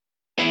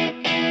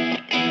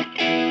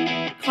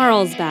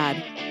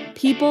Carlsbad,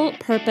 People,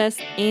 Purpose,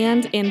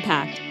 and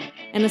Impact,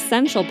 an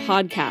essential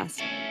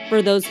podcast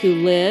for those who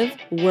live,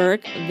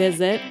 work,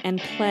 visit, and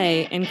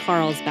play in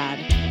Carlsbad.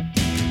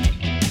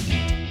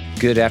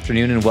 Good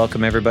afternoon and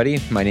welcome, everybody.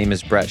 My name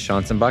is Brett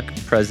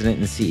Schonzenbach, President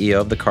and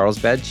CEO of the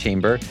Carlsbad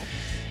Chamber,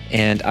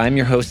 and I'm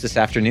your host this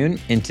afternoon.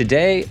 And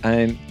today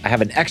I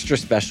have an extra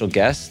special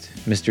guest,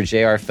 Mr.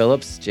 J.R.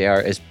 Phillips.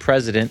 J.R. is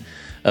President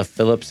of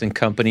Phillips and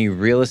Company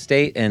Real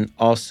Estate and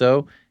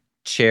also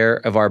Chair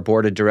of our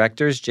Board of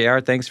Directors.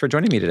 J.R., thanks for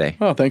joining me today.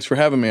 Oh, thanks for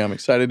having me. I'm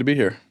excited to be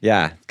here.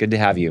 Yeah, good to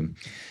have you.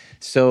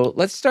 So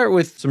let's start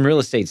with some real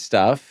estate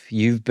stuff.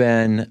 You've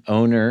been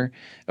owner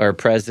or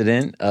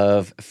president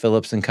of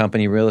Phillips and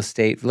Company Real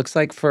Estate, looks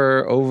like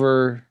for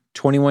over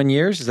 21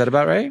 years. Is that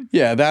about right?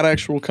 Yeah, that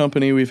actual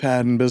company we've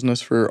had in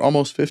business for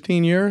almost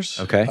 15 years.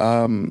 Okay.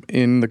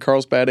 In the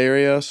Carlsbad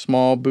area,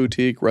 small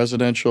boutique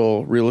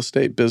residential real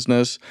estate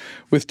business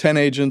with 10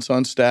 agents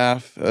on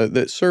staff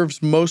that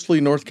serves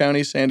mostly North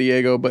County, San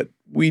Diego, but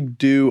we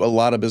do a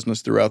lot of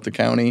business throughout the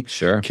county.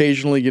 Sure.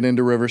 Occasionally get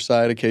into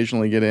Riverside,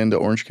 occasionally get into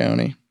Orange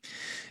County.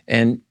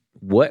 And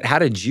how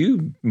did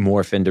you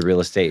morph into real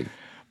estate?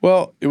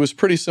 Well, it was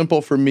pretty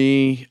simple for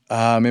me.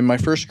 In my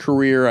first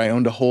career, I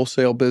owned a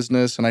wholesale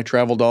business and I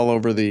traveled all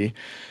over the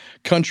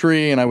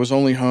country and I was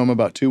only home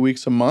about 2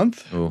 weeks a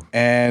month. Ooh.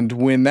 And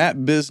when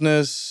that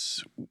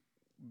business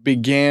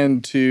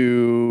began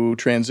to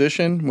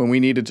transition, when we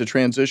needed to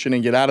transition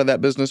and get out of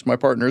that business, my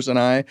partners and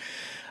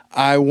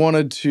I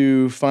wanted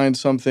to find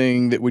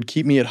something that would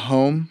keep me at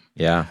home.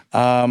 Yeah.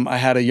 I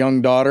had a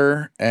young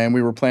daughter, and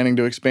we were planning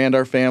to expand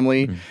our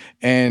family,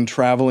 and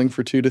traveling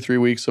for 2 to 3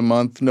 weeks a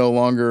month no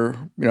longer,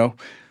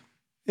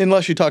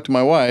 unless you talk to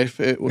my wife,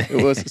 it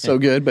wasn't so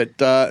good.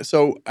 But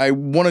so I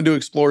wanted to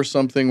explore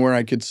something where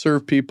I could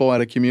serve people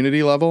at a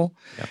community level,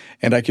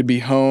 and I could be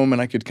home,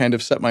 and I could kind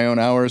of set my own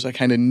hours. I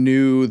kind of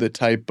knew the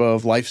type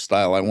of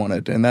lifestyle I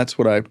wanted, and that's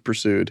what I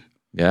pursued.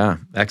 Yeah,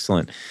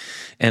 excellent.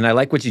 And I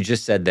like what you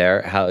just said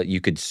there, how you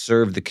could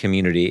serve the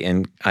community.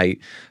 And I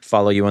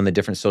follow you on the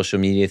different social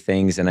media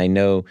things, and I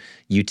know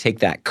you take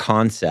that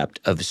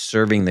concept of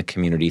serving the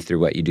community through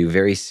what you do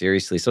very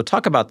seriously. So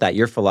talk about that,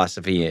 your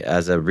philosophy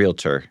as a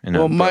realtor and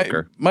a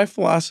broker. My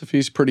philosophy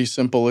is pretty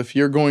simple. If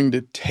you're going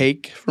to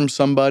take from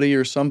somebody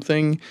or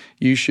something,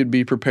 you should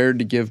be prepared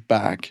to give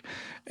back.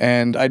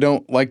 And I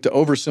don't like to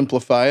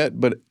oversimplify it,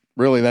 but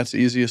really that's the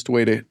easiest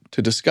way to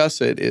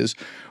discuss it is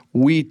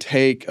we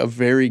take a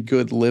very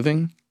good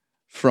living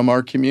from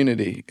our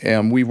community,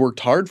 and we've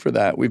worked hard for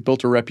that. We've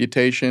built a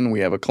reputation,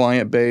 we have a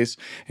client base,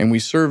 and we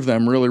serve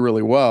them really,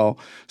 really well.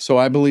 So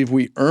I believe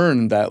we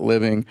earn that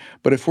living.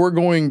 But if we're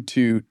going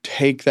to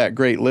take that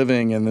great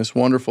living and this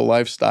wonderful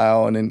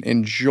lifestyle and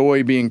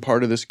enjoy being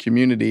part of this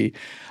community,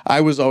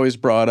 I was always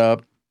brought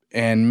up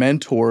and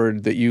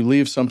mentored that you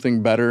leave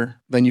something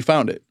better than you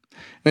found it.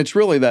 And it's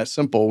really that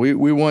simple.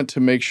 We want to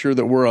make sure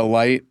that we're a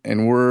light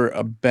and we're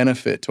a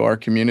benefit to our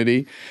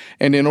community.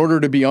 And in order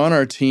to be on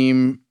our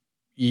team,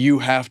 you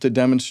have to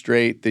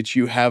demonstrate that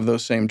you have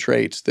those same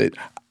traits, that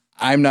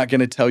I'm not going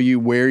to tell you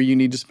where you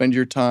need to spend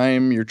your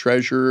time, your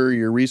treasure,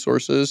 your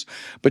resources,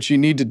 but you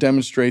need to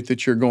demonstrate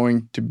that you're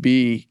going to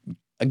be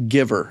a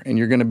giver and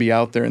you're going to be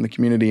out there in the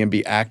community and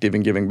be active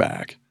in giving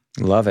back.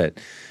 Love it.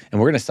 And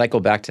we're going to cycle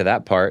back to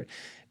that part.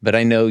 But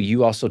I know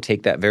you also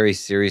take that very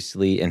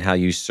seriously in how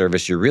you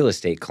service your real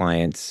estate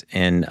clients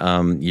and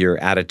your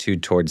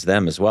attitude towards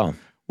them as well.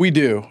 We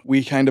do.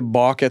 We kind of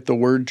balk at the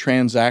word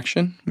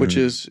transaction, which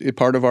is a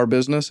part of our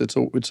business. It's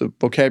a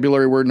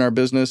vocabulary word in our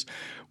business.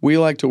 We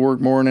like to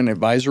work more in an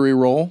advisory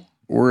role.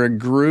 We're a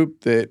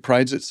group that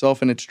prides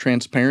itself in its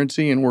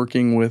transparency and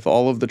working with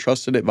all of the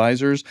trusted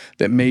advisors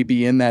that may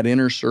be in that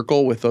inner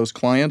circle with those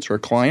clients or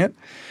client.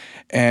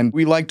 And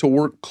we like to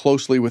work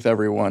closely with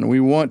everyone. We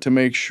want to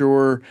make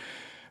sure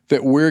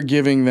that we're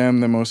giving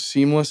them the most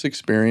seamless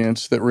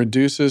experience that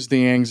reduces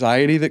the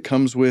anxiety that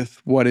comes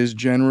with what is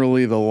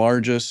generally the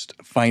largest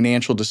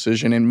financial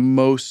decision in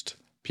most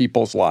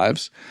people's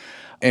lives.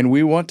 And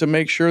we want to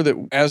make sure that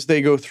as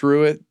they go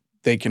through it,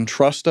 they can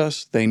trust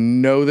us, they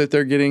know that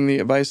they're getting the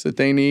advice that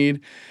they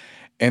need,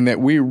 and that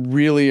we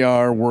really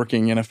are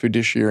working in a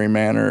fiduciary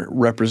manner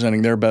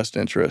representing their best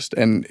interest.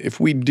 And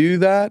if we do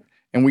that,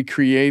 and we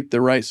create the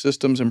right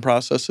systems and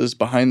processes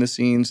behind the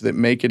scenes that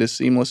make it as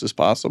seamless as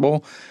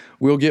possible,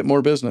 we'll get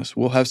more business,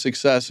 we'll have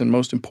success, and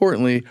most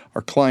importantly,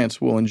 our clients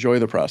will enjoy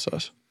the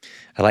process.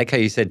 I like how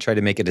you said try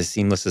to make it as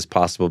seamless as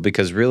possible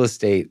because real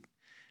estate,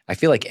 I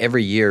feel like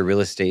every year real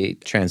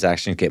estate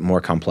transactions get more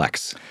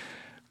complex.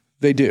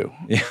 They do.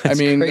 Yeah,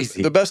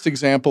 crazy. The best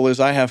example is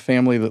I have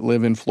family that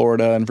live in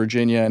Florida and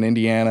Virginia and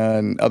Indiana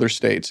and other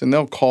states, and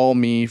they'll call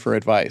me for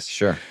advice.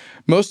 Sure.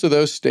 Most of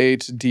those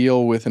states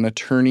deal with an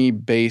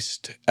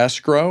attorney-based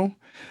escrow.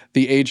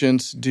 The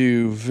agents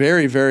do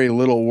very, very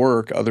little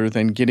work other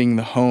than getting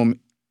the home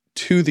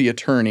to the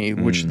attorney,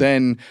 which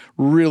then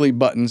really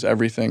buttons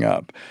everything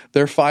up.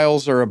 Their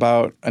files are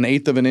about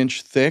 1/8 of an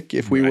inch thick.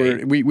 If we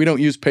were, we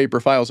don't use paper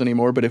files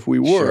anymore, but if we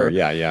were, sure,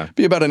 yeah,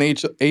 be about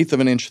 1/8 of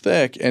an inch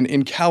thick. And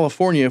in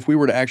California, if we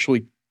were to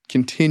actually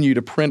continue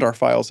to print our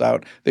files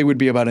out, they would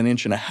be about 1.5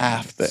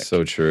 inches thick.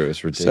 So true.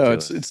 It's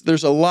ridiculous. So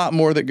there's a lot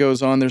more that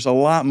goes on. There's a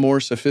lot more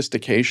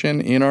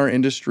sophistication in our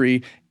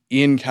industry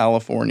in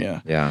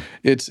California. Yeah.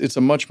 It's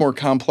a much more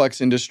complex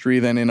industry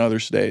than in other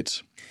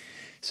states.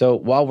 So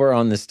while we're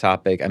on this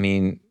topic, I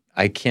mean,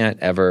 I can't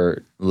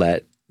ever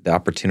let the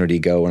opportunity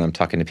go when I'm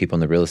talking to people in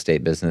the real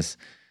estate business.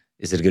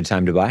 Is it a good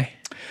time to buy?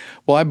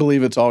 Well, I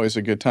believe it's always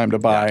a good time to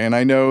buy. Yeah. And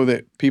I know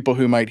that people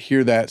who might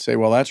hear that say,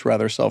 well, that's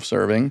rather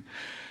self-serving.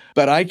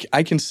 But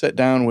I can sit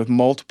down with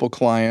multiple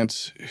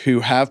clients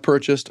who have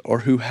purchased or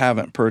who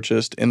haven't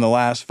purchased in the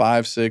last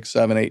 5, 6,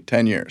 7, 8,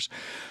 10 years.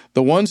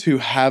 The ones who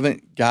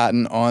haven't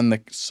gotten on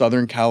the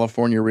Southern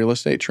California real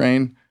estate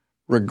train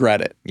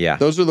regret it. Yeah.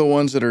 Those are the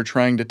ones that are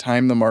trying to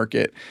time the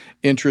market,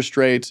 interest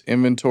rates,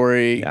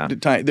 inventory. Yeah.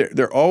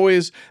 They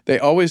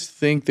always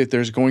think that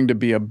there's going to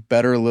be a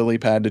better lily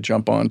pad to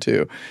jump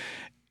onto.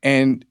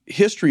 And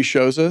history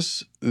shows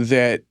us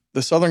that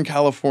the Southern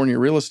California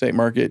real estate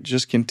market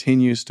just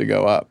continues to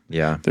go up.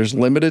 Yeah. There's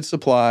limited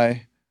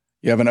supply.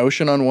 You have an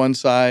ocean on one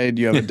side.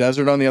 You have a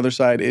desert on the other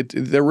side.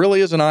 There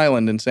really is an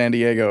island in San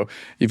Diego.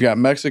 You've got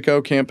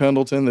Mexico, Camp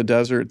Pendleton, the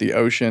desert, the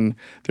ocean.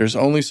 There's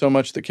only so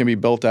much that can be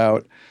built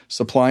out,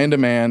 supply and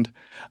demand.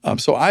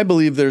 So I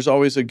believe there's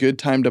always a good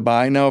time to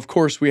buy. Now, of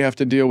course, we have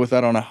to deal with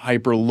that on a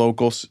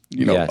hyper-local,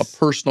 a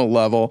personal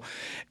level.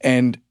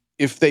 And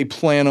if they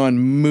plan on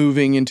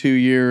moving in 2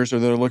 years or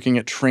they're looking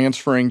at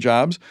transferring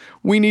jobs,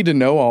 we need to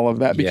know all of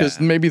that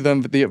because maybe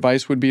then the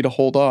advice would be to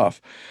hold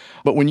off.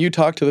 But when you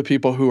talk to the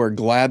people who are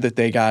glad that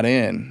they got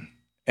in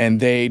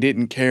and they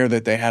didn't care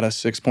that they had a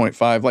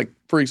 6.5, like,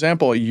 for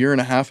example, 1.5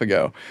 years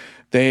ago,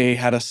 they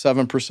had a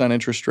 7%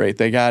 interest rate.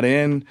 They got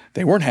in.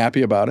 They weren't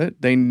happy about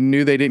it. They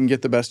knew they didn't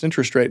get the best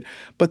interest rate.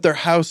 But their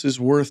house is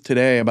worth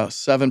today about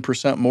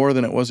 7% more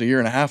than it was 1.5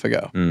 years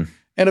ago. Mm.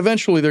 And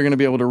eventually they're going to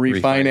be able to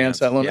refinance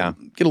that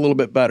loan, get a little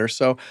bit better.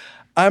 So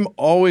I'm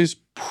always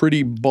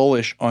pretty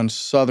bullish on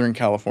Southern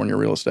California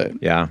real estate.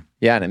 Yeah.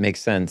 Yeah, and it makes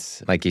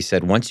sense. Like you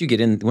said, once you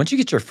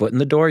get your foot in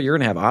the door, you're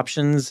going to have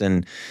options.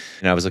 And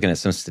I was looking at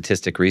some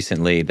statistic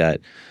recently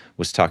that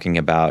was talking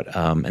about,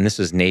 and this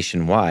was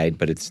nationwide,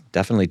 but it's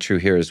definitely true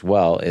here as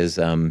well, is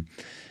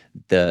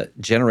the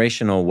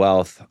generational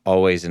wealth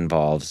always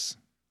involves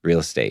real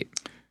estate.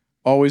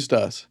 Always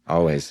does.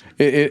 Always.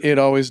 It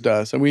always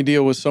does. And we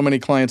deal with so many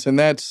clients. And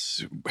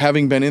that's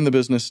having been in the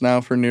business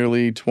now for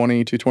nearly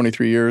 20 to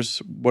 23 years,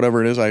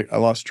 whatever it is, I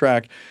lost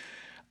track.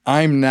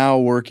 I'm now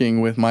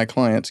working with my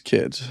clients'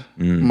 kids,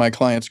 my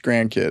clients'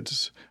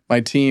 grandkids.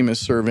 My team is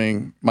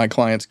serving my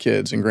clients'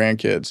 kids and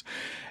grandkids.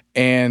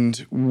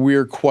 And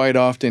we're quite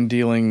often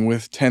dealing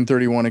with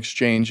 1031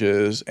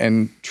 exchanges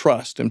and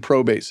trust and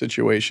probate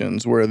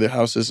situations where the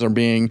houses are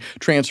being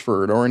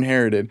transferred or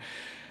inherited.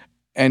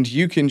 And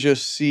you can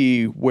just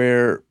see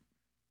where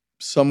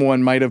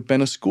someone might have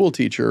been a school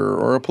teacher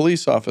or a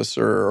police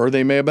officer, or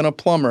they may have been a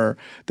plumber.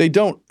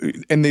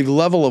 And the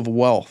level of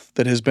wealth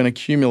that has been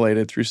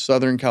accumulated through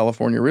Southern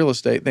California real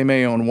estate, they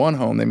may own one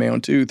home, they may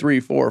own 2, 3,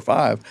 4,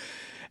 5.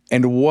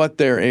 And what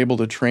they're able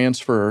to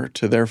transfer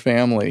to their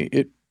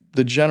family,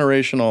 the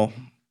generational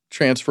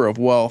transfer of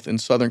wealth in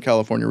Southern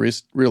California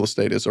real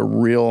estate is a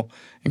real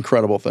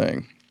incredible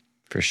thing.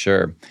 For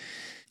sure.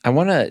 I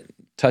want to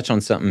touch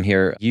on something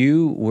here.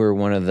 You were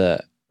one of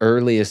the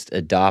earliest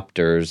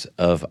adopters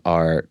of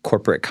our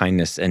corporate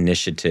kindness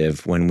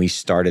initiative when we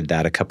started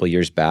that a couple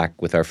years back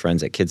with our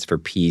friends at Kids for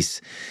Peace.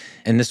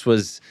 And this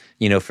was,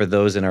 for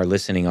those in our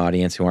listening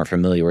audience who aren't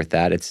familiar with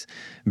that, it's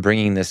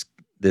bringing this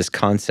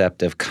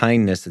concept of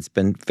kindness that's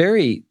been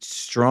very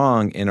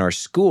strong in our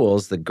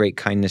schools, the Great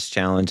Kindness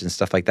Challenge and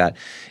stuff like that,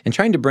 and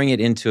trying to bring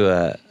it into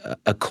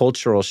a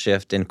cultural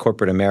shift in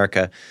corporate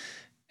America.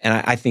 And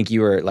I think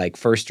you were like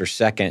first or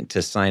second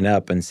to sign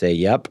up and say,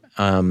 yep,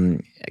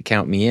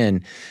 count me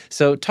in.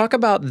 So talk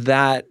about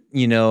that,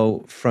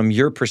 from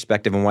your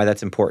perspective and why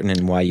that's important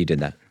and why you did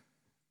that.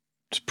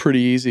 It's pretty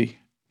easy.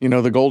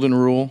 The golden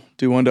rule,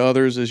 do unto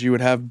others as you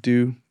would have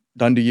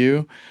done to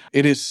you.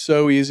 It is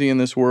so easy in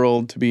this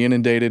world to be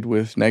inundated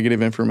with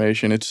negative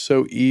information. It's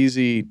so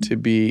easy to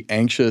be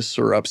anxious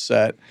or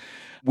upset.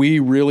 We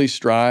really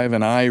strive,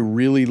 and I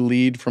really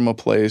lead from a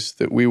place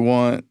that we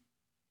want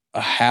a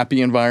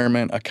happy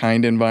environment, a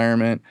kind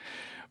environment.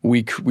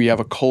 We have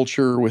a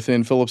culture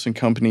within Phillips &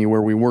 Company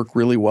where we work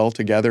really well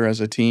together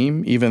as a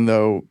team, even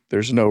though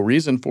there's no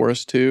reason for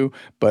us to,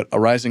 but a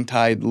rising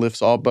tide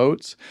lifts all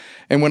boats.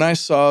 And when I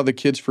saw the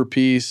Kids for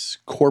Peace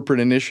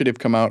corporate initiative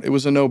come out, it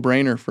was a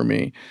no-brainer for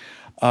me.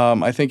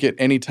 I think at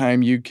any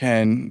time you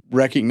can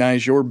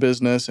recognize your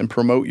business and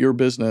promote your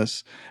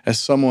business as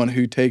someone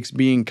who takes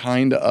being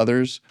kind to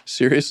others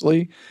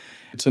seriously,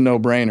 it's a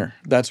no-brainer.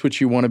 That's what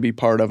you want to be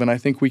part of. And I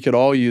think we could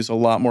all use a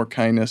lot more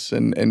kindness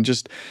and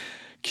just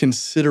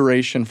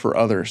consideration for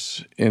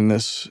others in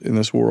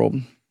this world.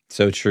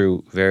 So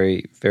true.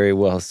 Very, very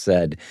well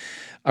said.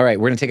 All right,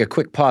 we're going to take a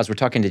quick pause. We're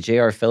talking to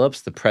J.R.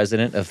 Phillips, the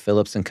president of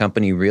Phillips &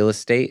 Company Real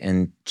Estate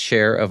and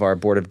chair of our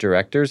board of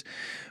directors.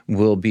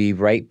 We'll be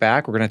right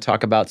back. We're going to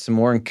talk about some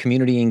more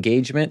community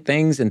engagement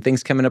things and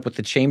things coming up with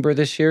the chamber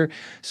this year.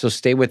 So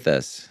stay with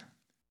us.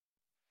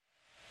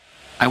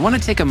 I want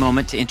to take a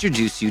moment to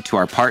introduce you to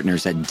our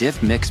partners at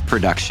Diff Mix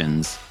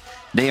Productions.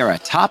 They are a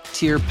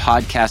top-tier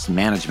podcast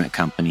management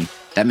company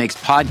that makes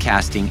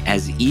podcasting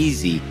as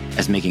easy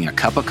as making a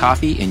cup of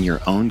coffee in your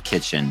own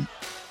kitchen.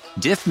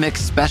 Diff Mix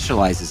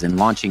specializes in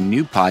launching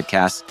new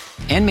podcasts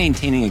and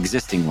maintaining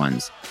existing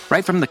ones,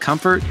 right from the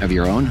comfort of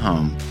your own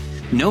home.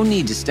 No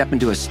need to step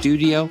into a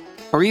studio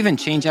or even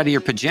change out of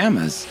your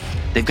pajamas.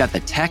 They've got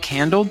the tech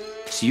handled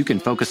so you can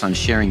focus on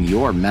sharing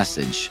your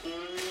message.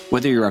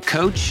 Whether you're a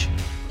coach,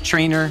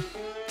 trainer,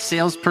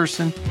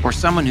 salesperson, or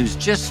someone who's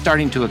just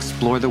starting to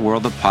explore the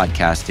world of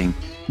podcasting,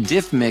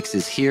 Diff Mix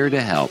is here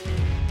to help.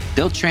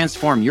 They'll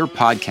transform your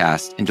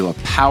podcast into a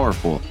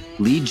powerful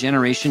lead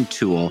generation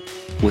tool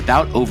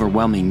without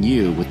overwhelming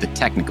you with the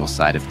technical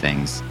side of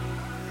things.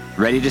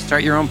 Ready to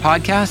start your own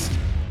podcast?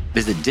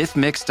 Visit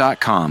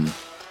diffmix.com.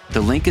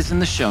 The link is in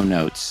the show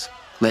notes.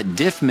 Let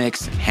Diff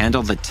Mix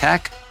handle the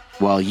tech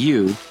while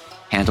you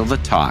handle the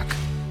talk.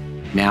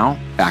 Now,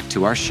 back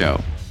to our show.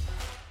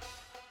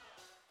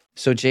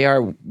 So,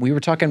 JR, we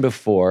were talking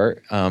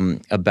before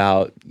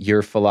about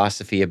your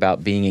philosophy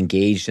about being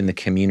engaged in the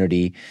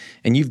community,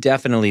 and you've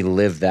definitely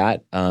lived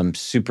that,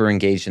 super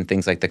engaged in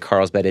things like the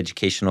Carlsbad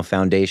Educational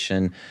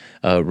Foundation,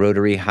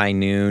 Rotary High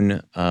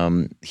Noon,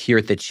 here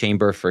at the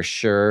Chamber for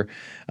sure,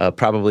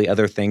 probably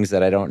other things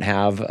that I don't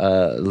have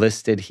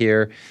listed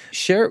here.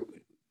 Share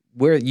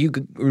where you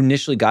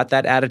initially got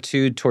that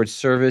attitude towards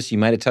service. You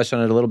might have touched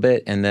on it a little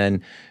bit, and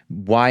then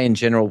why in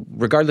general,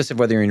 regardless of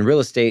whether you're in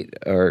real estate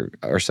or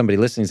somebody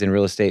listening is in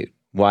real estate,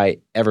 why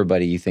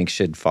everybody you think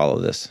should follow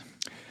this?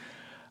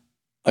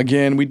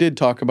 Again, we did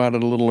talk about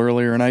it a little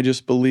earlier, and I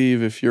just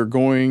believe if you're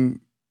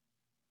going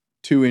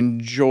to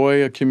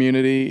enjoy a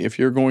community, if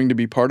you're going to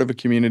be part of a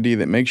community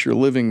that makes your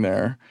living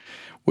there,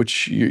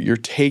 which you're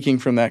taking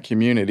from that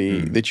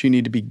community, that you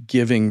need to be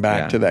giving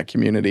back to that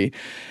community.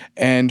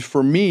 And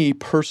for me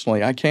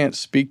personally, I can't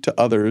speak to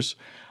others.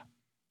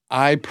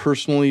 I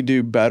personally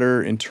do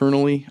better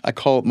internally. I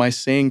call it, my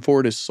saying for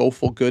it is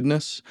soulful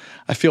goodness.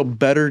 I feel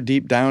better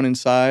deep down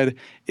inside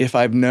if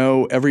I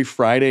know every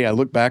Friday I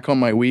look back on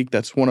my week.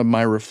 That's one of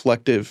my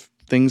reflective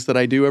things that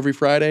I do every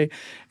Friday.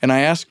 And I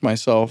ask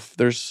myself,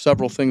 there's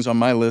several things on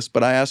my list,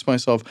 but I ask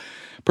myself,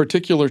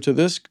 particular to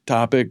this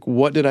topic,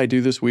 what did I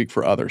do this week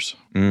for others?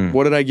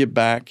 What did I give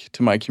back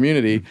to my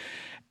community?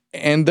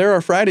 And there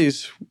are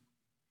Fridays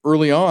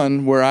early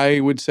on where I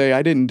would say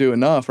I didn't do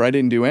enough or I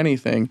didn't do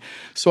anything.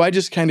 So I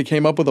just kind of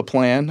came up with a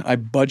plan. I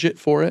budget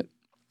for it.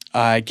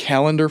 I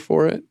calendar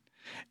for it.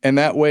 And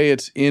that way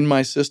it's in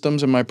my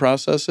systems and my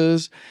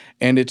processes,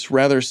 and it's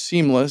rather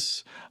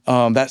seamless.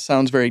 That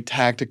sounds very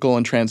tactical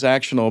and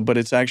transactional, but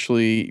it's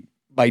actually,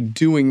 by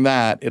doing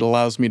that, it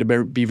allows me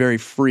to be very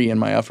free in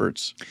my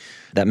efforts.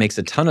 That makes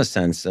a ton of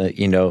sense.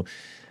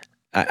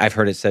 I've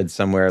heard it said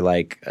somewhere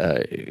like,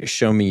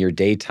 show me your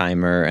day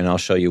timer and I'll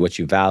show you what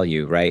you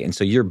value, right? And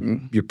so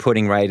you're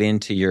putting right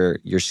into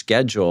your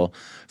schedule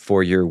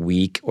for your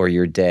week or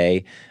your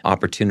day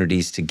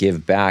opportunities to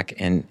give back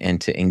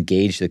and to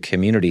engage the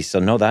community. So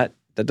no, that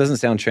doesn't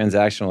sound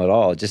transactional at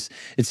all.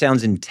 It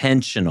sounds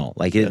intentional.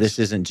 Like this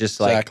isn't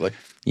just like,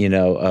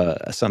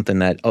 something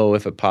that,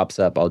 if it pops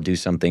up, I'll do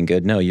something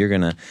good. No,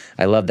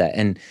 I love that.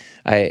 And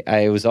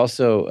I was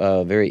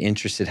also very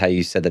interested how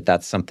you said that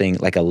that's something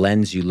like a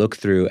lens you look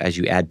through as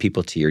you add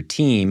people to your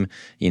team,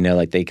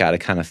 like they got to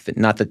kind of fit,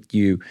 not that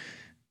you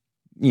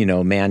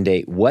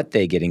mandate what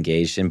they get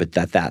engaged in, but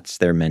that's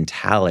their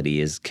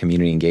mentality is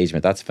community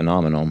engagement. That's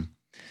phenomenal.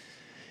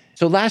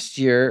 So last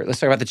year, let's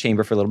talk about the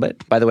Chamber for a little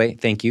bit. By the way,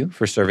 thank you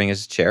for serving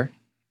as chair.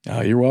 Oh,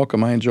 you're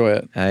welcome. I enjoy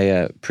it. I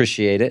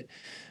appreciate it.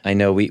 I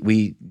know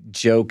we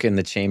joke in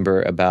the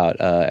Chamber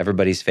about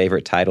everybody's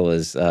favorite title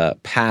is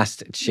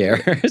past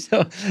chair.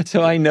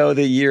 So I know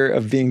the year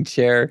of being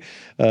chair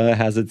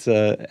has its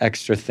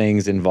extra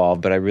things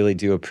involved, but I really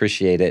do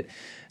appreciate it.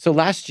 So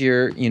last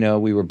year,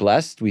 we were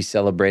blessed. We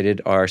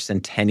celebrated our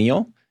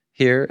centennial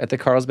here at the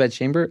Carlsbad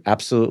Chamber.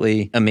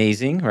 Absolutely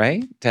amazing,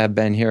 right? To have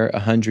been here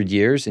 100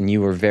 years, and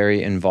you were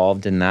very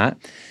involved in that.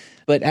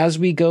 But as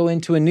we go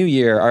into a new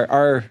year,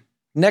 our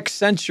next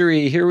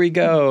century, here we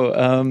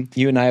go.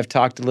 You and I have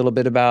talked a little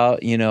bit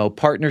about,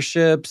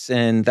 partnerships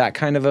and that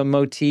kind of a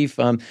motif.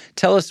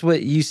 Tell us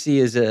what you see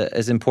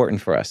as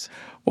important for us.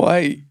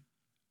 Well,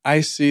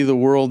 I see the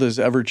world as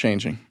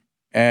ever-changing.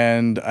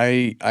 And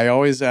I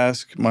always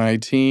ask my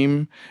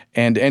team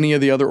and any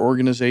of the other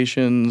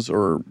organizations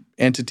or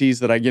entities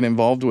that I get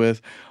involved with,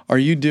 are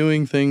you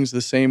doing things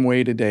the same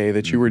way today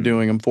that you were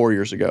doing them 4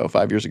 years ago,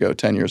 5 years ago,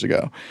 10 years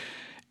ago?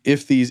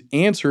 If the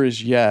answer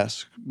is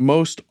yes,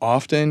 most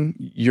often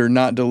you're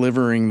not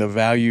delivering the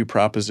value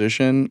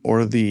proposition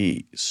or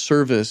the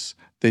service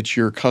that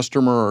your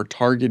customer or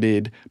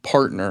targeted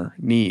partner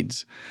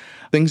needs.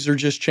 Things are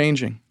just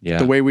changing. Yeah.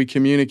 The way we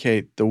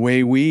communicate, the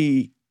way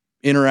we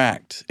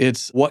interact.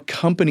 It's what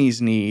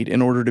companies need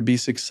in order to be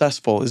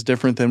successful is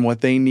different than what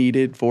they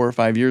needed 4 or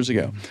 5 years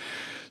ago.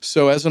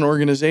 So as an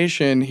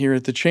organization here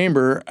at the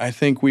Chamber, I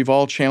think we've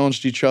all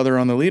challenged each other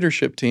on the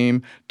leadership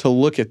team to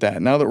look at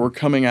that. Now that we're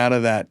coming out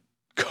of that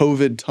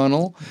COVID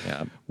tunnel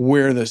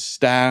where the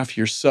staff,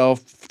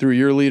 yourself, through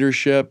your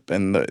leadership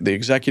and the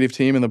executive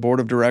team and the board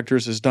of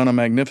directors has done a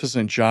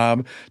magnificent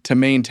job to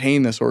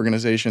maintain this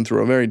organization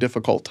through a very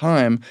difficult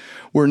time.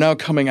 We're now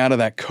coming out of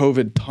that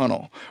COVID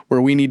tunnel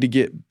where we need to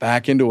get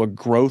back into a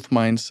growth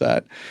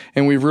mindset.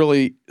 And we've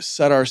really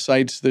set our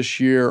sights this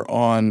year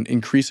on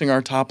increasing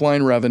our top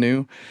line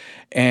revenue.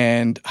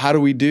 And how do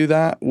we do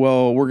that?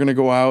 Well, we're going to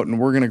go out and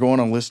we're going to go on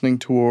a listening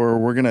tour.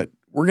 We're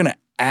going to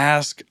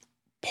ask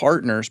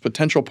partners,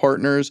 potential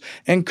partners,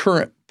 and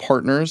current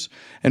partners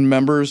and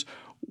members,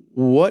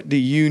 what do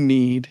you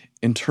need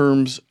in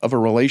terms of a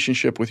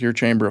relationship with your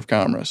Chamber of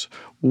Commerce?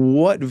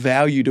 What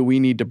value do we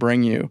need to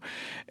bring you?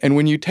 And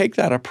when you take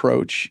that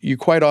approach, you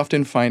quite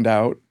often find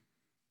out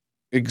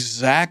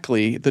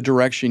exactly the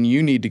direction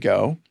you need to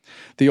go.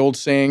 The old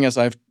saying, as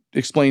I've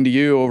explained to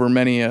you over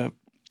many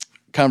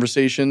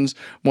conversations,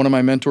 one of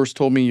my mentors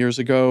told me years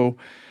ago,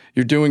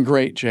 you're doing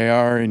great,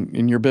 JR,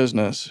 in your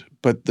business,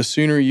 but the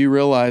sooner you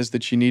realize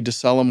that you need to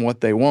sell them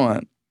what they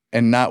want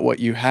and not what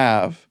you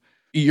have,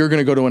 you're going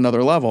to go to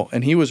another level.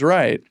 And he was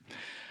right.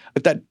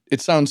 But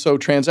it sounds so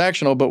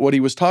transactional, but what he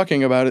was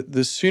talking about,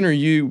 the sooner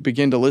you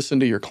begin to listen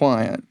to your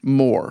client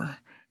more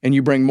and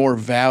you bring more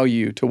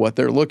value to what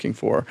they're looking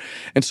for.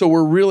 And so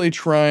we're really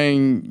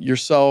trying,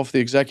 yourself, the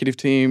executive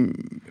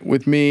team,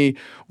 with me,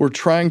 we're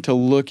trying to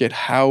look at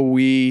how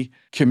we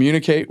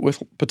communicate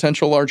with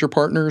potential larger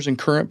partners and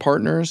current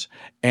partners,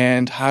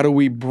 and how do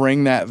we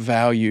bring that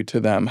value to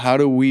them? How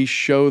do we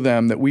show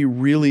them that we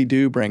really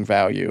do bring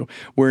value?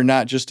 We're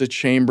not just a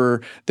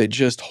chamber that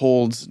just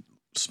holds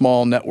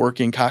small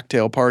networking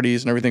cocktail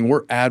parties and everything.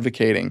 We're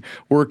advocating,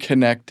 we're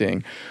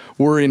connecting,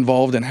 we're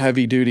involved in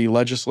heavy-duty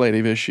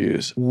legislative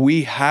issues.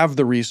 We have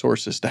the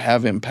resources to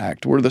have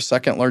impact. We're the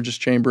second largest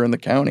chamber in the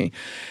county.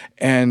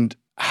 And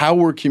how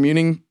we're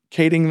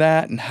communicating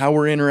that and how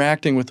we're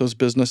interacting with those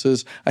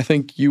businesses, I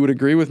think you would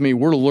agree with me,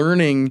 we're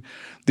learning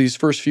these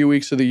first few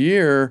weeks of the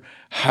year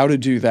how to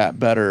do that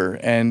better.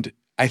 And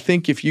I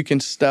think if you can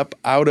step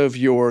out of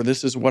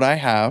this is what I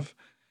have,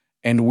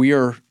 and we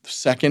are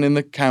second in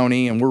the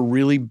county, and we're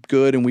really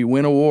good, and we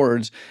win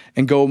awards,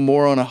 and go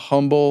more on a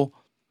humble,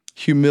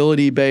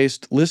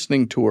 humility-based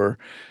listening tour,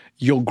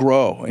 you'll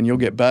grow and you'll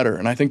get better.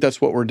 And I think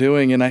that's what we're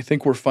doing. And I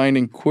think we're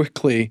finding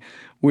quickly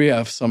we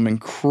have some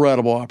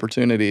incredible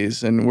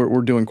opportunities, and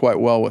we're doing quite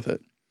well with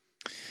it.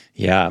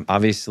 Yeah,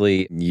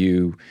 obviously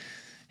you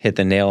hit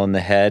the nail on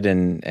the head,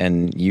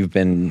 and you've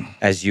been,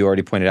 as you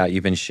already pointed out,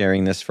 you've been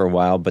sharing this for a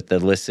while, but the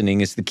listening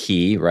is the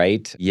key,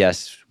 right?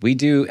 Yes, we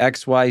do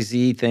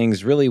XYZ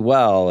things really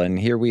well, and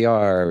here we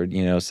are,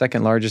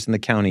 second largest in the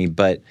county,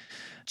 but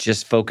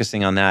just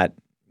focusing on that,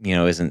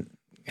 isn't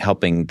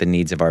helping the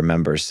needs of our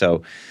members.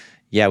 So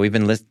yeah, we've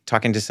been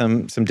talking to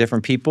some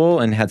different people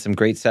and had some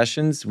great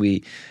sessions.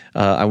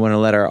 I want to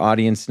let our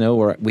audience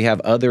know we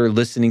have other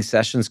listening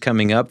sessions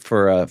coming up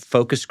for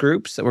focus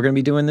groups that we're going to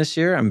be doing this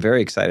year. I'm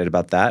very excited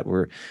about that.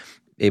 We're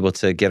able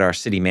to get our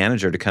city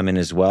manager to come in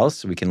as well,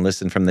 so we can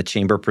listen from the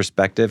chamber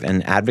perspective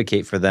and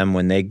advocate for them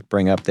when they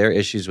bring up their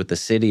issues with the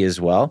city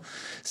as well.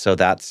 So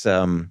that's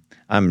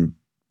I'm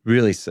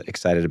really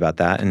excited about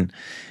that.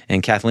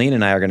 And Kathleen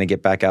and I are going to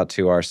get back out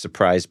to our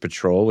surprise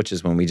patrol, which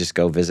is when we just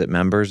go visit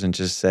members and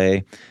just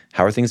say,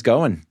 how are things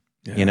going?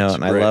 Yeah,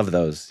 and great. I love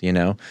those,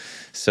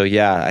 So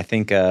yeah, I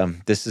think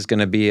this is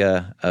going to be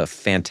a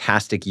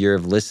fantastic year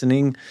of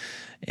listening.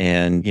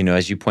 And,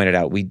 as you pointed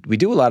out, we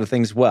do a lot of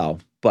things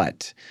well,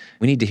 but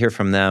we need to hear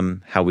from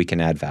them how we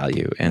can add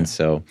value. And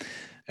so,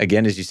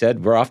 again, as you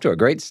said, we're off to a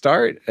great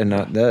start, and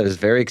that is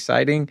very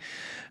exciting.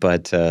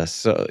 But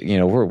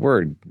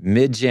we're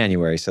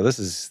mid-January, so this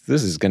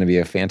is going to be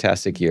a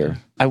fantastic year.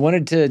 I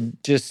wanted to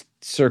just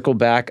circle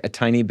back a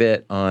tiny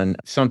bit on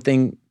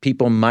something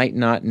people might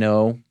not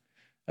know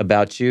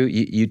about you.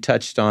 You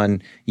touched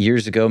on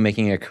years ago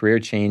making a career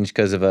change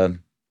because of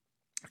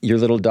your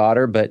little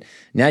daughter, but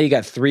now you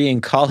got 3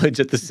 in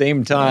college at the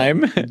same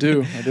time. I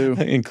do.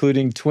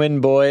 Including twin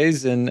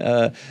boys and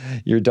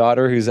your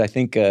daughter, who's, I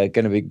think, going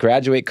to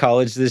graduate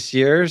college this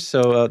year.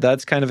 So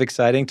that's kind of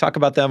exciting. Talk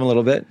about them a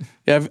little bit.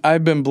 Yeah,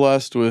 I've been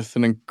blessed with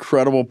an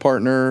incredible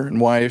partner and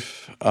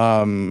wife,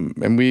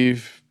 and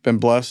we've been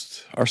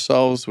blessed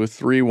ourselves with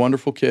 3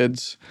 wonderful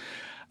kids.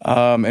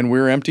 And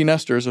we're empty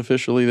nesters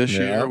officially this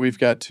year. We've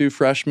got 2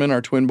 freshmen.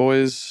 Our twin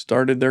boys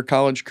started their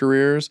college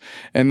careers.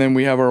 And then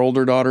we have our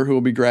older daughter who will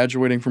be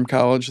graduating from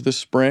college this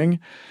spring.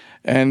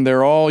 And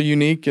they're all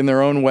unique in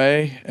their own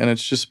way. And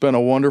it's just been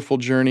a wonderful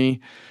journey.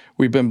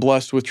 We've been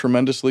blessed with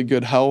tremendously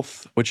good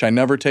health, which I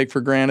never take for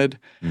granted.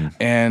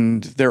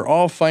 And they're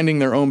all finding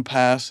their own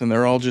paths, and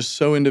they're all just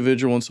so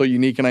individual and so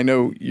unique. And I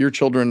know your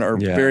children are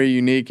very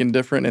unique and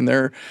different in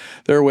their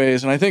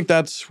ways. And I think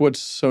that's what's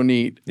so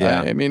neat.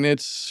 Yeah. I mean,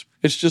 it's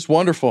just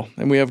wonderful,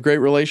 and we have great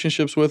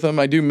relationships with them.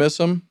 I do miss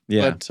them,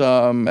 but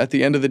at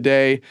the end of the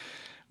day,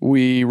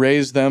 we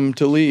raise them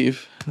to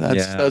leave.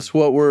 That's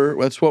what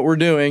we're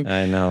doing.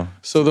 I know.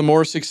 So the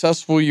more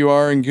successful you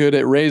are and good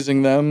at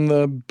raising them,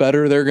 the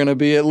better they're going to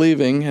be at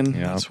leaving, and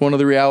it's one of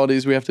the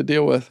realities we have to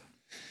deal with.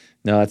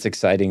 No, that's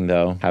exciting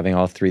though, having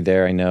all 3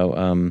 there. I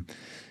know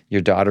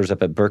Your daughter's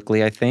up at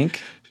Berkeley, I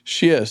think.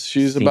 She is.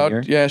 She's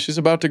Senior. she's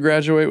about to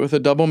graduate with a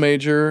double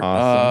major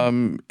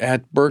Awesome.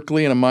 at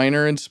Berkeley and a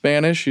minor in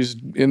Spanish. She's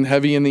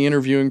heavy in the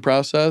interviewing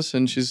process,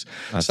 and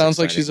That's sounds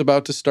like exciting. she's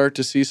about to start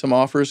to see some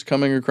offers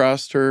coming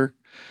across her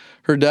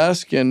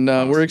desk, and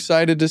we're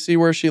excited to see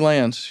where she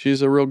lands.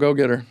 She's a real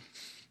go-getter.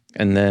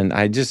 And then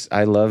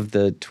I love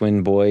the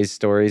twin boys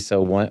story.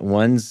 So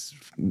one's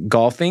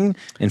golfing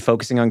and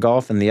focusing on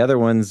golf, and the other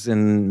one's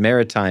in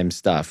maritime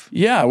stuff.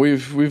 Yeah,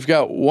 we've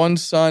got one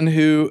son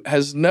who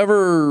has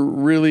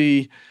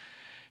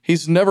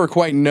he's never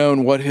quite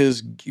known what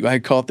I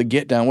call it the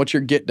get down. What's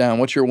your get down?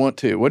 What's your want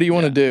to? What do you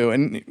want to do?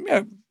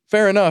 And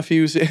fair enough.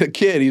 He was a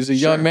kid. He was a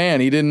young man.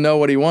 He didn't know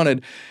what he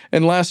wanted.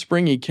 And last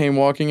spring, he came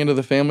walking into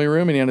the family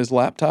room, and he had his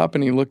laptop,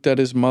 and he looked at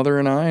his mother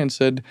and I and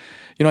said,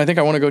 I think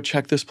I want to go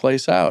check this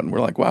place out. And we're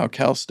like, wow,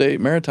 Cal State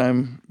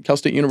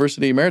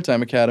University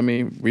Maritime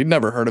Academy. We'd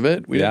never heard of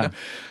it. We didn't know.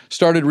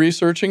 Started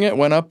researching it,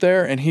 went up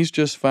there, and he's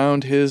just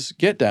found his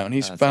get down.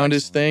 He's found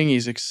his thing.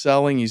 He's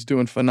excelling. He's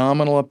doing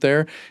phenomenal up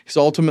there. He's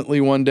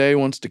ultimately one day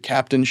wants to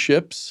captain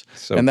ships,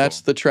 and that's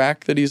the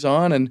track that he's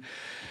on. And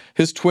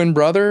his twin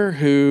brother,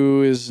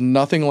 who is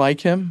nothing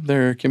like him,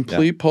 they're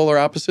complete polar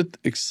opposite,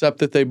 except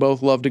that they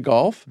both love to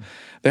golf.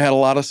 They had a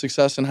lot of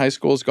success in high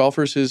school as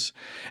golfers.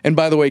 And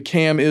by the way,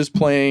 Cam is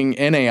playing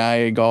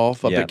NAIA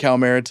golf up at Cal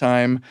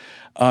Maritime.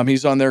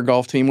 He's on their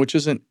golf team, which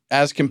isn't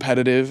as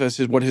competitive as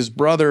what his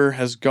brother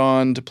has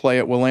gone to play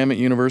at Willamette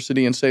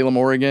University in Salem,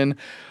 Oregon,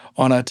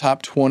 on a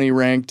top 20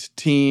 ranked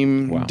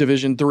team,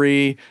 Division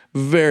III,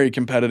 very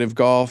competitive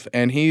golf.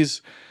 And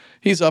he's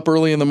up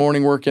early in the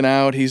morning working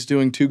out. He's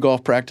doing 2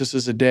 golf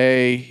practices a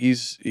day.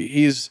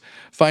 He's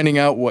finding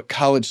out what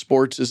college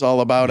sports is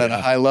all about at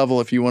a high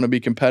level if you want to be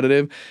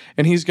competitive.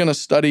 And he's going to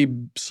study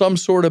some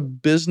sort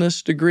of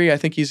business degree. I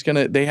think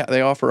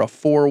they offer a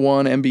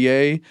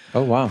 4-1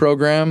 MBA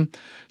program.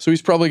 So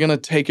he's probably going to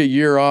take a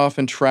year off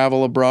and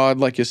travel abroad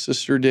like his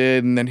sister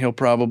did, and then he'll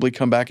probably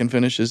come back and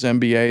finish his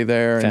MBA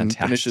there and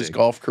finish his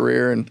golf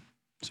career and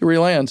see where he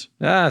lands.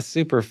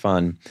 Super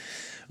fun.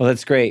 Well,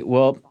 that's great.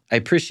 Well, I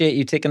appreciate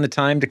you taking the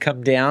time to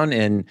come down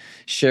and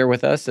share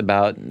with us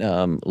about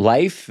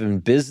life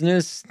and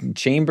business,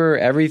 chamber,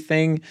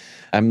 everything.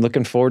 I'm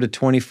looking forward to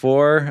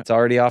 24. It's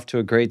already off to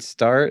a great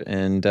start,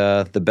 and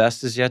the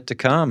best is yet to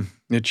come.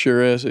 It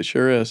sure is. It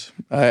sure is.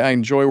 I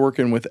enjoy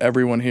working with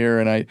everyone here,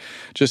 and I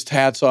just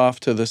hats off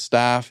to the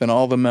staff and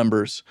all the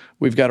members.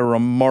 We've got a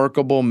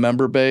remarkable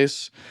member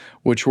base,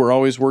 which we're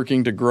always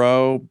working to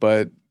grow,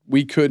 but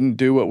we couldn't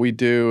do what we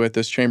do at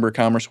this Chamber of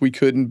Commerce. We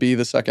couldn't be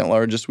the second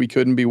largest. We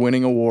couldn't be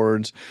winning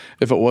awards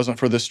if it wasn't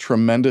for this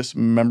tremendous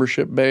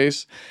membership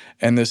base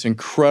and this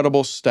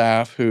incredible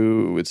staff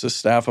it's a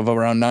staff of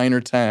around 9 or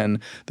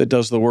 10 that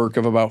does the work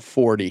of about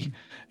 40.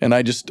 And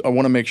I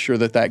want to make sure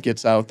that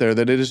gets out there,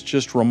 that it is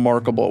just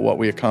remarkable what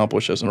we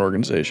accomplish as an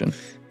organization.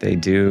 They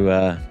do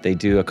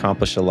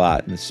accomplish a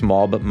lot.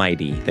 Small but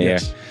mighty.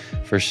 Yes.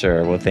 For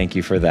sure. Well, thank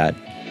you for that.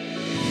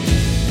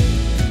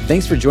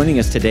 Thanks for joining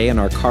us today on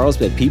our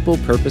Carlsbad People,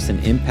 Purpose,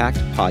 and Impact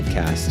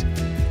podcast.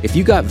 If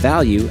you got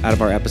value out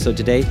of our episode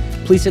today,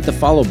 please hit the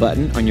follow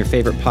button on your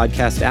favorite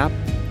podcast app,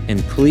 and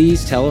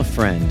please tell a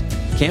friend.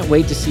 Can't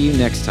wait to see you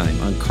next time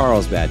on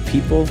Carlsbad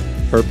People,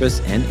 Purpose,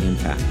 and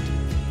Impact.